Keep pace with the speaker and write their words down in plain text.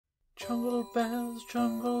Jungle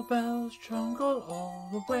bells, jungle all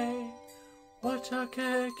the way. What a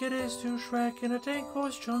kick it is to Shrek in a dank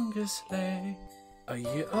horse Chungus sleigh. A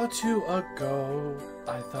year or two ago,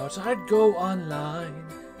 I thought I'd go online,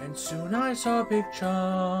 and soon I saw Big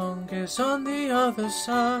Chungus on the other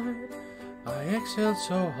side. I exhaled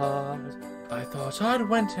so hard, I thought I'd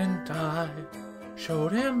went and died.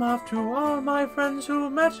 Showed him off to all my friends who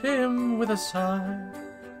met him with a sigh.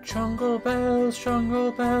 Jungle bells,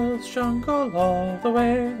 jungle all the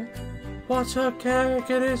way. What a kick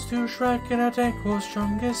it is to Shrek in a dank horse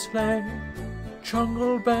Chungus sleigh.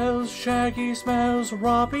 Jungle bells, Shaggy smells,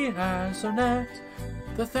 Robbie has a net.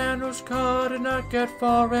 The Thanos card did not get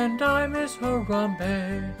far, and I miss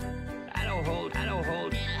Harambe.